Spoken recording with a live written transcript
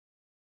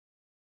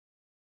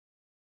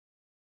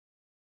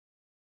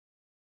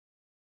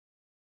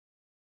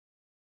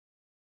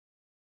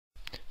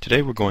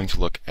Today we're going to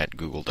look at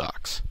Google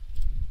Docs.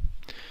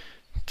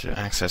 To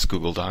access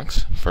Google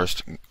Docs,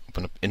 first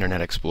open up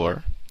Internet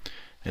Explorer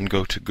and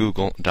go to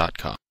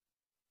google.com.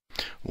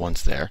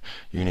 Once there,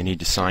 you're going to need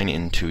to sign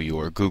into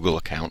your Google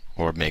account,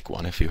 or make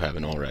one if you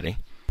haven't already.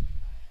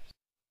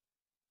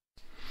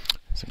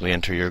 Simply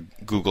enter your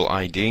Google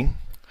ID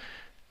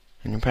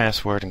and your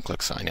password and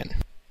click Sign In.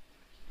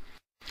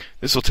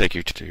 This will take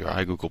you to your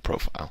iGoogle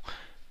profile.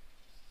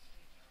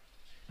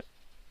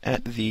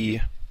 At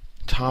the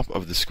top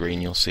of the screen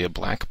you'll see a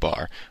black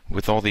bar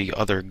with all the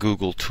other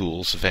Google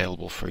tools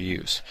available for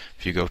use.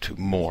 If you go to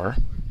More,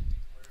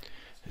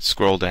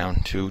 scroll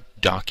down to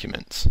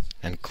Documents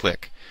and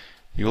click,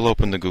 you will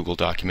open the Google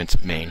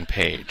Documents main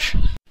page.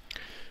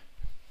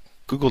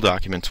 Google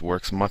Documents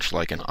works much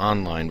like an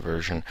online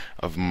version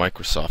of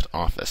Microsoft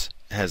Office.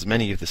 It has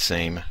many of the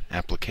same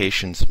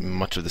applications,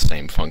 much of the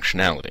same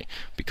functionality.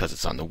 Because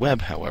it's on the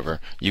web, however,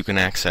 you can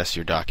access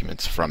your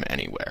documents from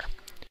anywhere.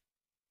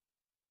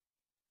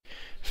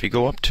 If you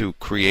go up to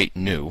Create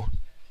New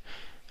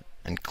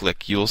and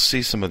click, you'll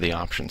see some of the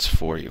options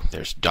for you.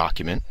 There's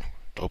Document,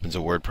 opens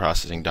a word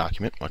processing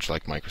document, much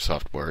like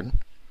Microsoft Word.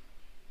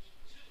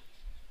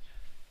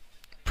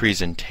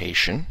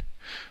 Presentation,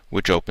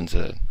 which opens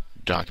a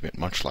document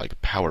much like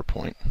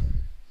PowerPoint.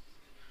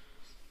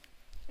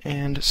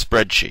 And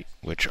Spreadsheet,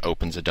 which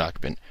opens a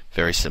document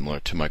very similar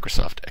to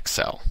Microsoft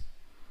Excel.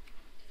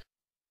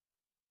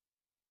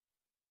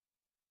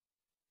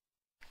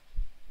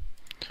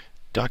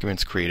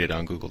 Documents created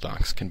on Google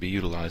Docs can be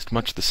utilized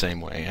much the same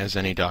way as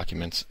any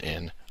documents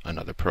in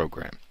another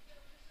program.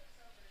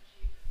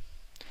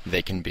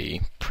 They can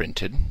be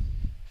printed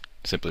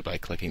simply by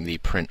clicking the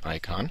print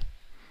icon.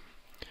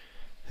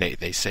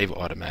 They save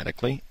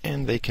automatically,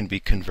 and they can be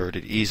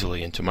converted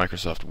easily into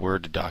Microsoft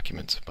Word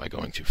documents by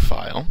going to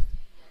File,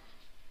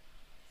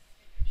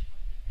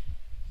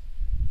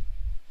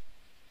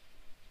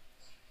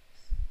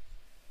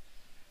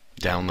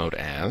 Download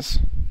As,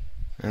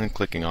 and then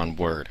clicking on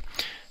Word.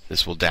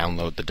 This will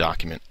download the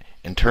document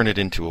and turn it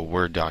into a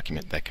Word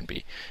document that can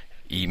be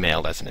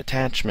emailed as an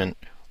attachment,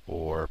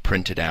 or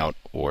printed out,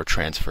 or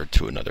transferred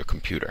to another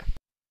computer.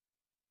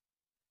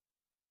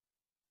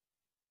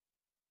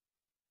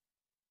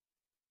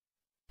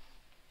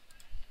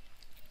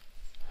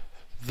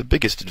 The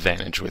biggest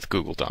advantage with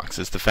Google Docs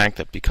is the fact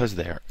that because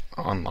they are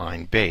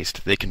online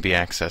based, they can be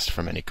accessed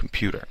from any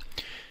computer.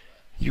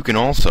 You can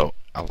also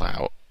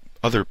allow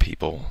other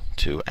people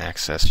to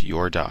access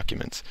your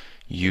documents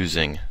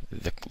using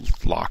the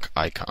lock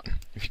icon.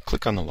 If you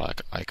click on the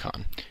lock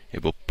icon,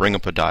 it will bring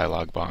up a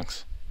dialog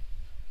box.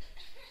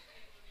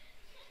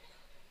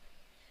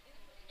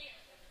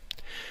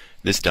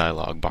 This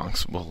dialog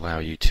box will allow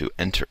you to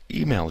enter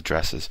email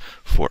addresses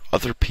for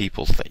other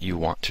people that you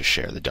want to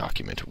share the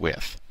document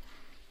with.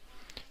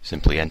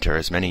 Simply enter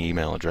as many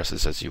email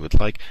addresses as you would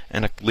like,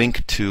 and a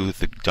link to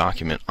the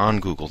document on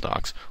Google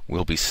Docs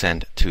will be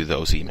sent to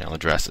those email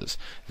addresses.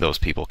 Those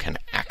people can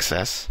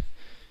access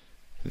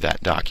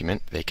that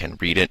document, they can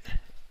read it,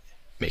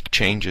 make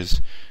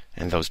changes,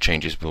 and those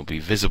changes will be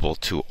visible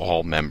to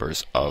all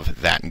members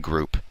of that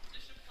group.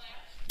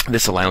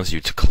 This allows you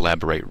to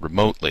collaborate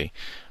remotely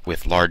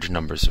with large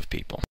numbers of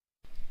people.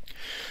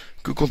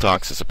 Google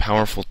Docs is a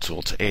powerful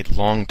tool to aid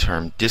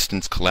long-term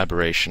distance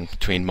collaboration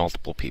between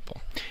multiple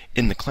people.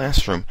 In the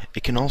classroom,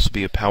 it can also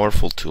be a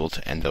powerful tool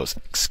to end those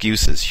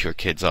excuses your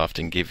kids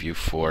often give you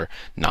for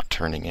not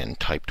turning in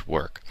typed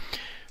work.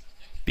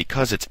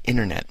 Because it's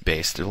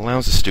internet-based, it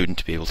allows a student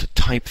to be able to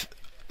type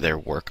their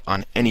work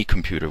on any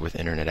computer with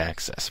internet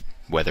access,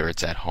 whether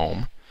it's at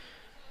home,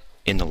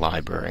 in the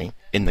library,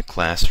 in the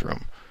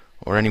classroom,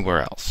 or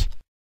anywhere else.